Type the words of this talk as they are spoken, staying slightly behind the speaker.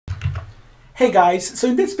Hey guys, so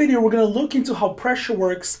in this video we're going to look into how pressure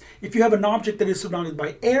works if you have an object that is surrounded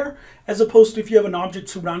by air as opposed to if you have an object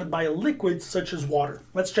surrounded by a liquid such as water.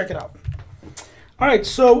 Let's check it out. Alright,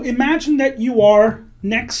 so imagine that you are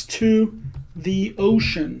next to the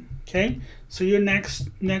ocean, okay? So you're next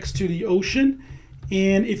to the ocean,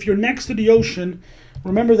 and if you're next to the ocean,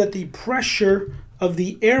 remember that the pressure of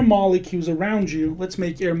the air molecules around you, let's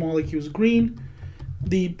make air molecules green,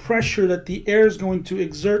 the pressure that the air is going to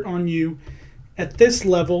exert on you at this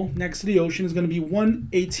level next to the ocean is going to be 1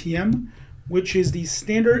 atm, which is the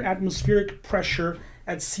standard atmospheric pressure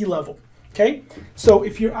at sea level. Okay, so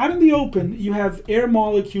if you're out in the open, you have air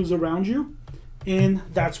molecules around you, and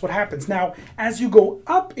that's what happens. Now, as you go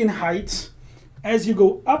up in height,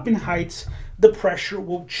 the pressure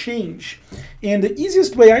will change. And the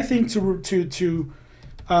easiest way, I think, to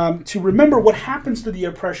remember what happens to the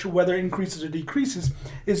air pressure, whether it increases or decreases,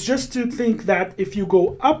 is just to think that if you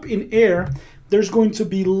go up in air, there's going to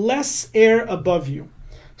be less air above you.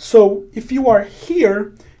 So if you are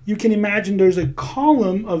here, you can imagine there's a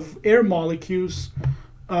column of air molecules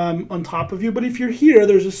on top of you. But if you're here,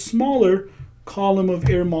 there's a smaller column of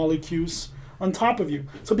air molecules on top of you.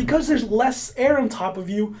 So because there's less air on top of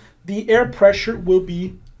you, the air pressure will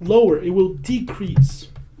be lower. It will decrease.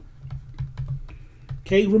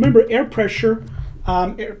 Okay, remember air pressure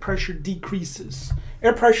decreases.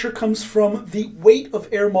 Air pressure comes from the weight of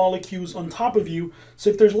air molecules on top of you. So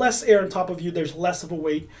if there's less air on top of you, there's less of a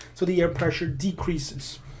weight. So the air pressure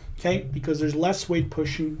decreases, okay? Because there's less weight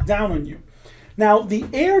pushing down on you. Now the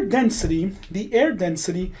air density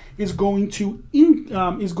is going to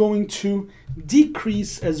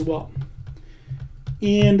decrease as well.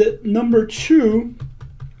 And number 2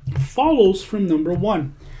 follows from number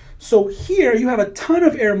 1. So here you have a ton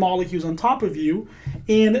of air molecules on top of you,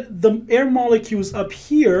 and the air molecules up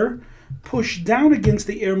here push down against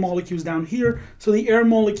the air molecules down here. So the air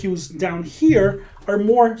molecules down here are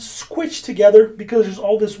more squished together because there's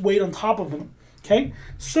all this weight on top of them. Okay,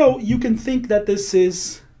 so you can think that this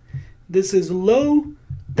is low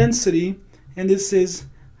density and this is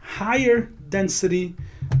higher density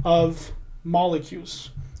of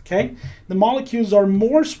molecules. Okay, the molecules are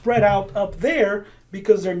more spread out up there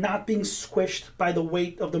because they're not being squished by the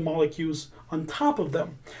weight of the molecules on top of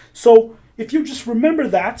them. So if you just remember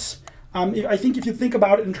that, I think if you think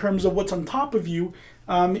about it in terms of what's on top of you,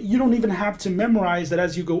 you don't even have to memorize that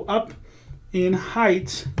as you go up in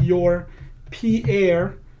height, your P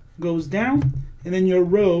air goes down, and then your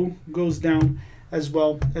rho goes down as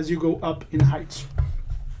well as you go up in height.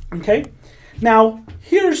 Okay? Now,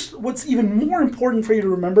 here's what's even more important for you to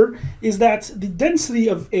remember is that the density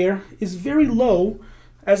of air is very low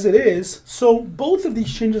as it is, so both of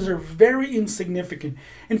these changes are very insignificant.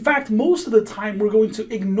 In fact, most of the time we're going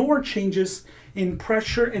to ignore changes in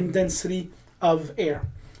pressure and density of air.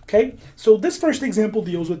 Okay, so this first example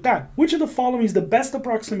deals with that. Which of the following is the best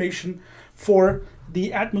approximation for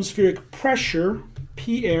the atmospheric pressure,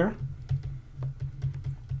 P air,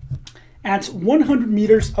 at 100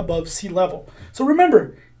 meters above sea level? So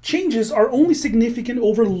remember, changes are only significant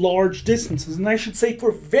over large distances, and I should say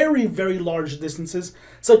for very, very large distances,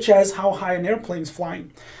 such as how high an airplane is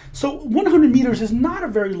flying. So 100 meters is not a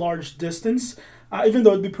very large distance, even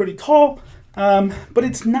though it'd be pretty tall, but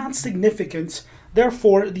it's not significant.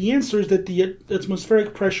 Therefore, the answer is that the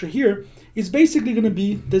atmospheric pressure here is basically going to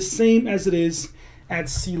be the same as it is at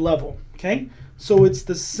sea level. Okay, so it's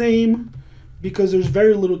the same because there's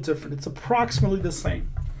very little different. It's approximately the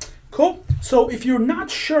same. Cool. So if you're not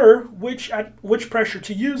sure which pressure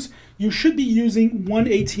to use, you should be using 1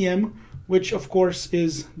 atm, which of course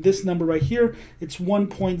is this number right here. It's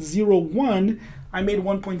 1.01. I made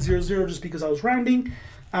 1.00 just because I was rounding.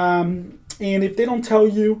 And if they don't tell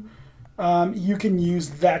you, you can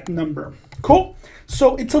use that number. Cool.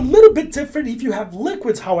 So it's a little bit different if you have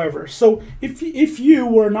liquids, however. So if you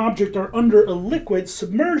or an object are under a liquid,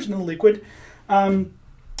 submerged in a liquid,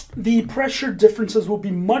 the pressure differences will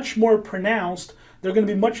be much more pronounced. They're going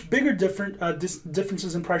to be much bigger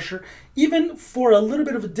differences in pressure, even for a little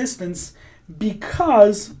bit of a distance,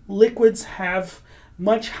 because liquids have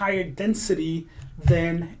much higher density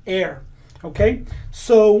than air. Okay,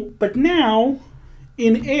 so but now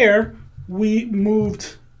in air we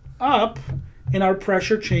moved up and our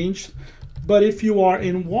pressure changed, but if you are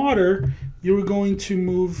in water, you're going to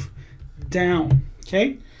move down.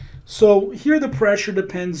 Okay, so here the pressure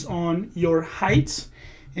depends on your height,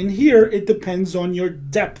 and here it depends on your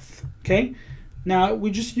depth. Okay, now we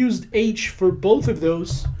just used H for both of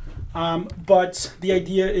those, but the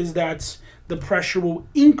idea is that the pressure will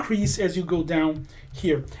increase as you go down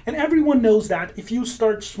here. And everyone knows that if you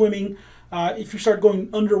start swimming, if you start going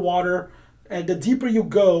underwater, the deeper you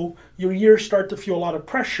go, your ears start to feel a lot of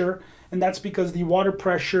pressure, and that's because the water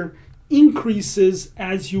pressure increases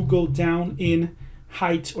as you go down in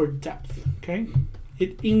height or depth, okay?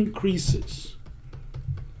 It increases.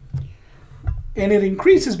 And it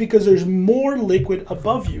increases because there's more liquid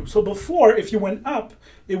above you. So before, if you went up,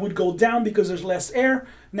 it would go down because there's less air.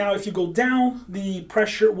 Now, if you go down, the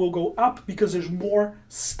pressure will go up because there's more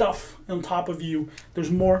stuff on top of you.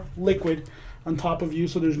 There's more liquid on top of you,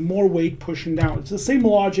 so there's more weight pushing down. It's the same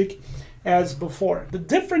logic as before. The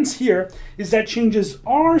difference here is that changes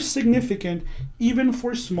are significant even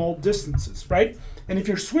for small distances, right? And if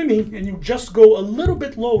you're swimming and you just go a little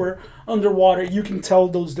bit lower underwater, you can tell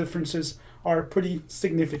those differences are pretty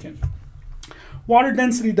significant. Water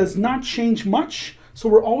density does not change much, so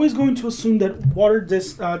we're always going to assume that water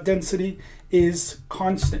density is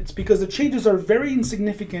constant because the changes are very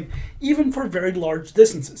insignificant even for very large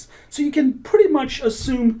distances. So you can pretty much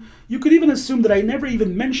assume, you could even assume that I never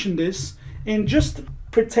even mentioned this and just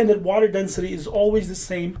pretend that water density is always the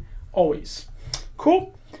same, always.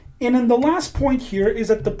 Cool? And then the last point here is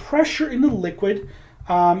that the pressure in the liquid,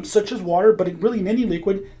 such as water, but really in any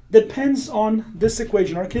liquid, depends on this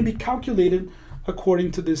equation, or it can be calculated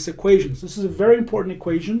according to this equation. So this is a very important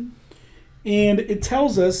equation, and it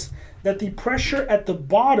tells us that the pressure at the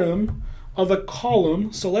bottom of a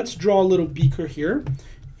column, so let's draw a little beaker here,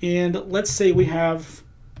 and let's say we have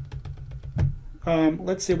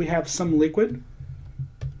some liquid.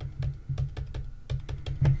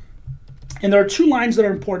 And there are two lines that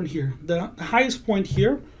are important here. The highest point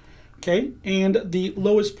here, okay, and the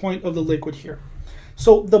lowest point of the liquid here.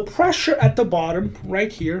 So the pressure at the bottom,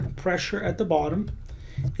 right here, pressure at the bottom,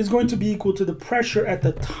 is going to be equal to the pressure at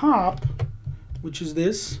the top, which is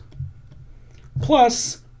this,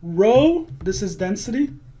 plus rho, this is density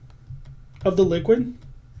of the liquid,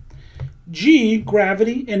 G,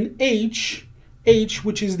 gravity, and H,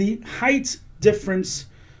 which is the height difference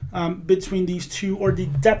between these two, or the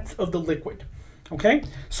depth of the liquid. Okay,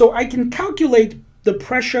 so I can calculate the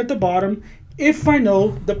pressure at the bottom if I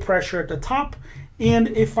know the pressure at the top and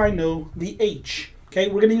if I know the H. Okay,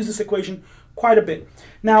 we're going to use this equation quite a bit.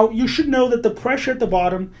 Now, you should know that the pressure at the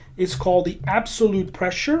bottom is called the absolute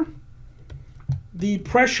pressure. The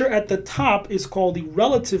pressure at the top is called the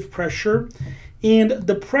relative pressure, and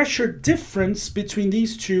the pressure difference between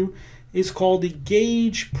these two is called the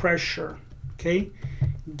gauge pressure. Okay,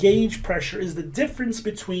 gauge pressure is the difference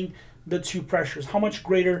between the two pressures, how much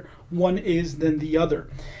greater one is than the other.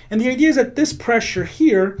 And the idea is that this pressure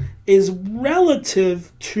here is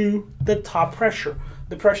relative to the top pressure.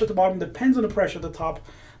 The pressure at the bottom depends on the pressure at the top.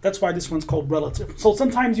 That's why this one's called relative. So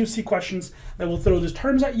sometimes you see questions that will throw these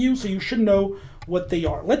terms at you, so you should know what they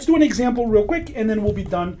are. Let's do an example real quick, and then we'll be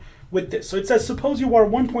done with this. So it says, suppose you are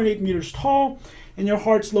 1.8 meters tall, and your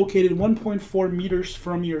heart's located 1.4 meters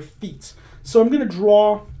from your feet. So I'm going to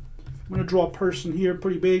draw a person here,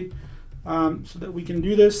 pretty big, so that we can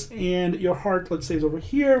do this. And your heart, let's say, is over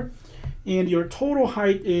here, and your total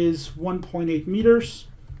height is 1.8 meters,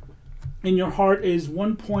 and your heart is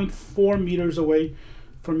 1.4 meters away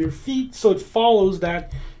from your feet. So it follows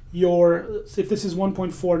that if this is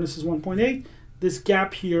 1.4 and this is 1.8, this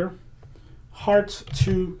gap here, heart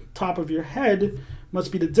to top of your head,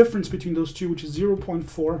 must be the difference between those two, which is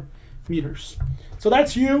 0.4 meters. So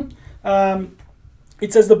that's you.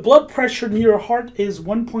 It says the blood pressure near your heart is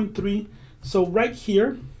 1.3. So right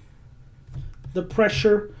here, the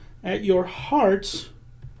pressure at your heart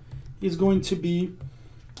is going to be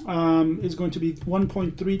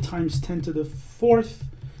 1.3 times 10 to the 4th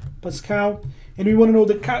Pascal. And we want to know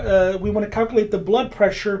we want to calculate the blood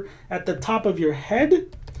pressure at the top of your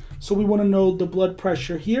head. So we want to know the blood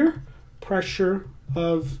pressure here, pressure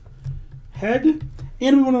of head,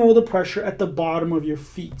 and we want to know the pressure at the bottom of your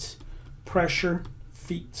feet, pressure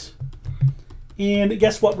feet. And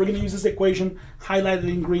guess what? We're going to use this equation highlighted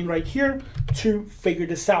in green right here to figure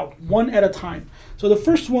this out one at a time. So the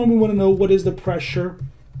first one, we want to know what is the pressure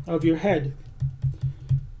of your head.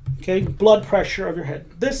 Okay, blood pressure of your head.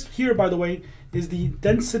 This here, by the way, is the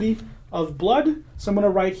density of blood. So I'm going to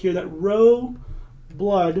write here that rho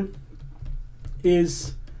blood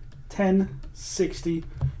is 1060,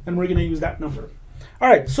 and we're going to use that number. All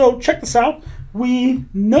right, so check this out. We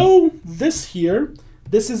know this here.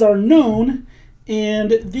 This is our known,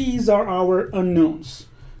 and these are our unknowns.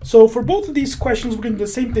 So for both of these questions, we're going to do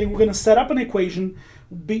the same thing. We're going to set up an equation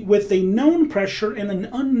with a known pressure and an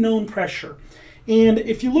unknown pressure. And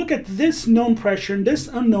if you look at this known pressure and this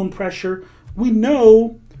unknown pressure, we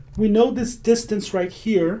know this distance right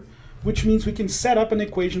here, which means we can set up an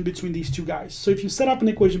equation between these two guys. So if you set up an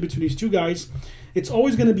equation between these two guys, it's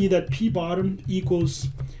always going to be that P bottom equals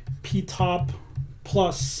P top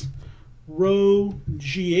plus rho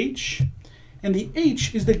GH, and the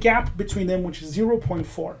H is the gap between them, which is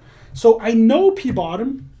 0.4. So I know P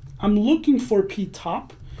bottom, I'm looking for P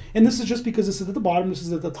top, and this is just because this is at the bottom, this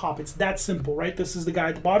is at the top. It's that simple, right? This is the guy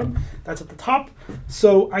at the bottom, that's at the top.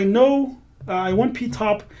 So I know I want P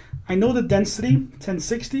top, I know the density,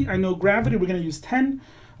 1060, I know gravity, we're gonna use 10.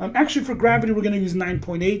 Actually for gravity, we're gonna use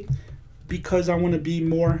 9.8 because I wanna be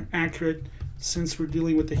more accurate since we're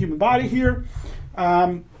dealing with the human body here.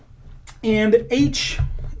 And H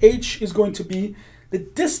is going to be the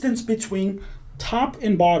distance between top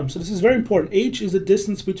and bottom. So this is very important. H is the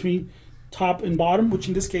distance between top and bottom, which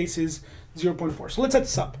in this case is 0.4. So let's set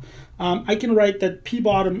this up. I can write that P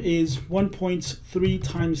bottom is 1.3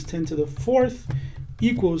 times 10 to the fourth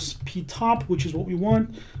equals P top, which is what we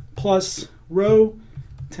want, plus rho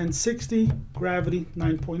 1060, gravity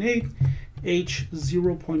 9.8, H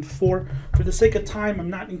 0.4. For the sake of time, I'm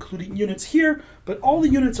not including units here, but all the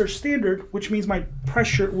units are standard, which means my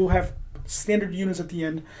pressure will have standard units at the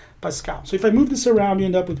end, Pascal. So if I move this around, you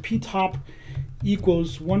end up with P top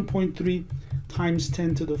equals 1.3 times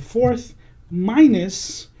 10 to the fourth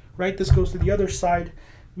minus, right, this goes to the other side,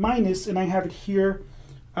 minus, and I have it here,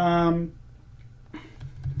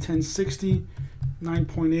 1060,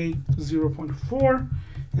 9.8, 0.4,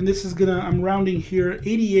 and this is gonna, I'm rounding here,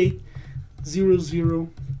 8800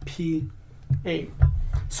 PA.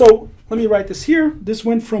 So let me write this here. This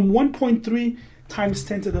went from 1.3 times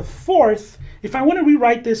 10 to the fourth. If I want to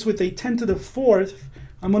rewrite this with a 10 to the fourth,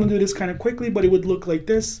 I'm going to do this kind of quickly, but it would look like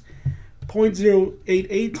this.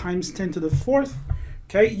 0.088 times 10 to the fourth.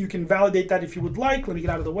 Okay, you can validate that if you would like. Let me get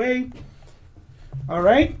out of the way. All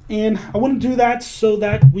right, and I want to do that so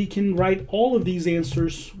that we can write all of these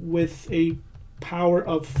answers with a power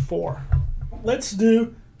of 4. Let's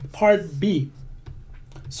do part B.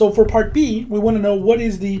 So for part B, we want to know what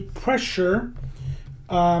is the pressure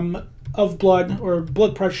of blood or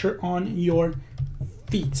blood pressure on your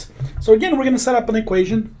feet. So again, we're going to set up an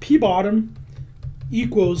equation. P bottom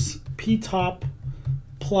equals P top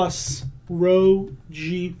plus rho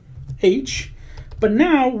GH. But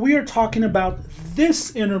now we are talking about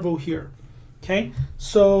this interval here. Okay,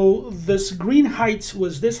 so this green height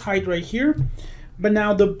was this height right here. But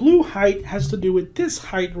now the blue height has to do with this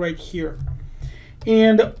height right here.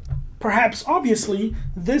 And perhaps obviously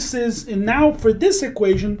this is, and now for this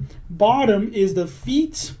equation, bottom is the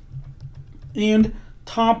feet and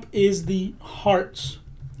top is the heart.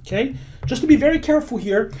 Okay, just to be very careful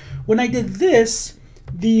here, when I did this,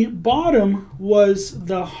 the bottom was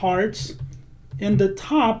the heart and the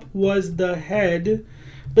top was the head,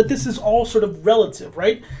 but this is all sort of relative,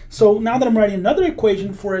 right? So now that I'm writing another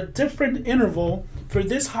equation for a different interval, for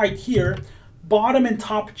this height here, bottom and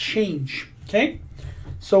top change, okay?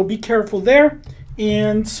 So be careful there.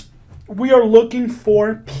 And we are looking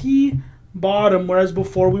for P bottom, whereas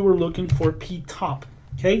before we were looking for P top,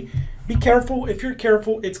 okay? Be careful. If you're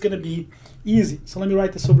careful, it's gonna be easy. So let me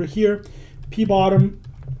write this over here. P bottom,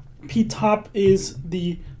 P top is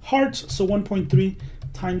the heart, so 1.3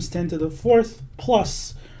 times 10 to the fourth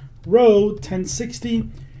plus rho 1060,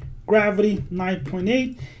 gravity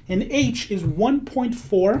 9.8, and H is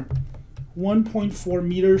 1.4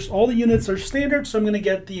 meters. All the units are standard, so I'm going to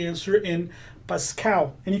get the answer in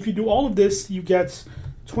Pascal. And if you do all of this, you get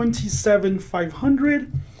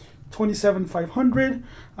 27,500,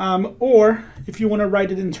 or if you want to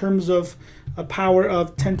write it in terms of a power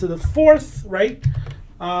of 10 to the fourth, right?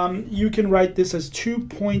 You can write this as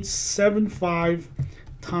 2.75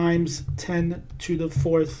 times 10 to the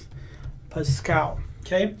fourth Pascal.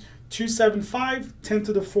 Okay, 275, 10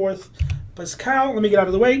 to the fourth Pascal. Let me get out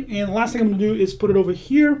of the way. And the last thing I'm going to do is put it over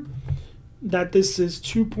here, that this is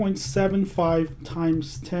 2.75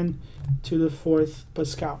 times 10 to the fourth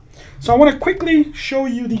Pascal. So I want to quickly show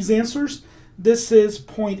you these answers. This is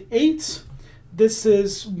 0.8, this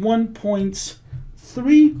is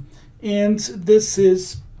 1.3, and this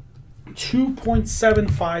is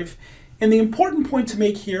 2.75. And the important point to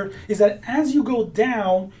make here is that as you go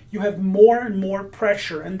down, you have more and more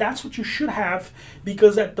pressure. And that's what you should have,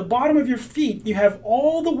 because at the bottom of your feet, you have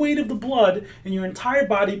all the weight of the blood in your entire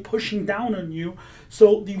body pushing down on you.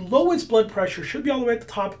 So the lowest blood pressure should be all the way at the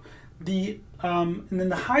top, and then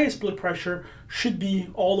the highest blood pressure should be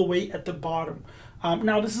all the way at the bottom.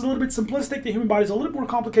 Now, this is a little bit simplistic. The human body is a little more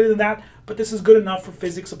complicated than that, but this is good enough for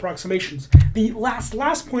physics approximations. The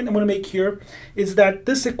last point I'm going to make here is that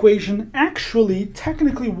this equation actually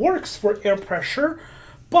technically works for air pressure,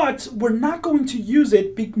 but we're not going to use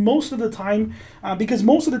it most of the time because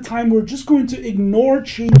most of the time we're just going to ignore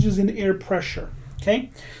changes in air pressure.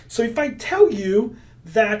 Okay, so if I tell you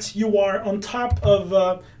that you are on top of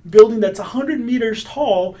a building that's 100 meters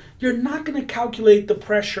tall, you're not going to calculate the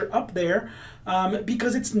pressure up there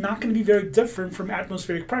because it's not going to be very different from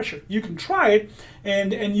atmospheric pressure. You can try it,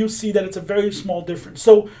 and you'll see that it's a very small difference.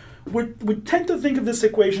 So we tend to think of this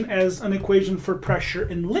equation as an equation for pressure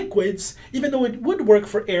in liquids, even though it would work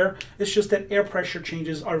for air. It's just that air pressure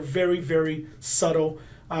changes are very, very subtle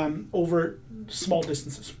over small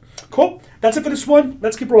distances. Cool. That's it for this one.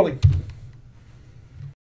 Let's keep rolling.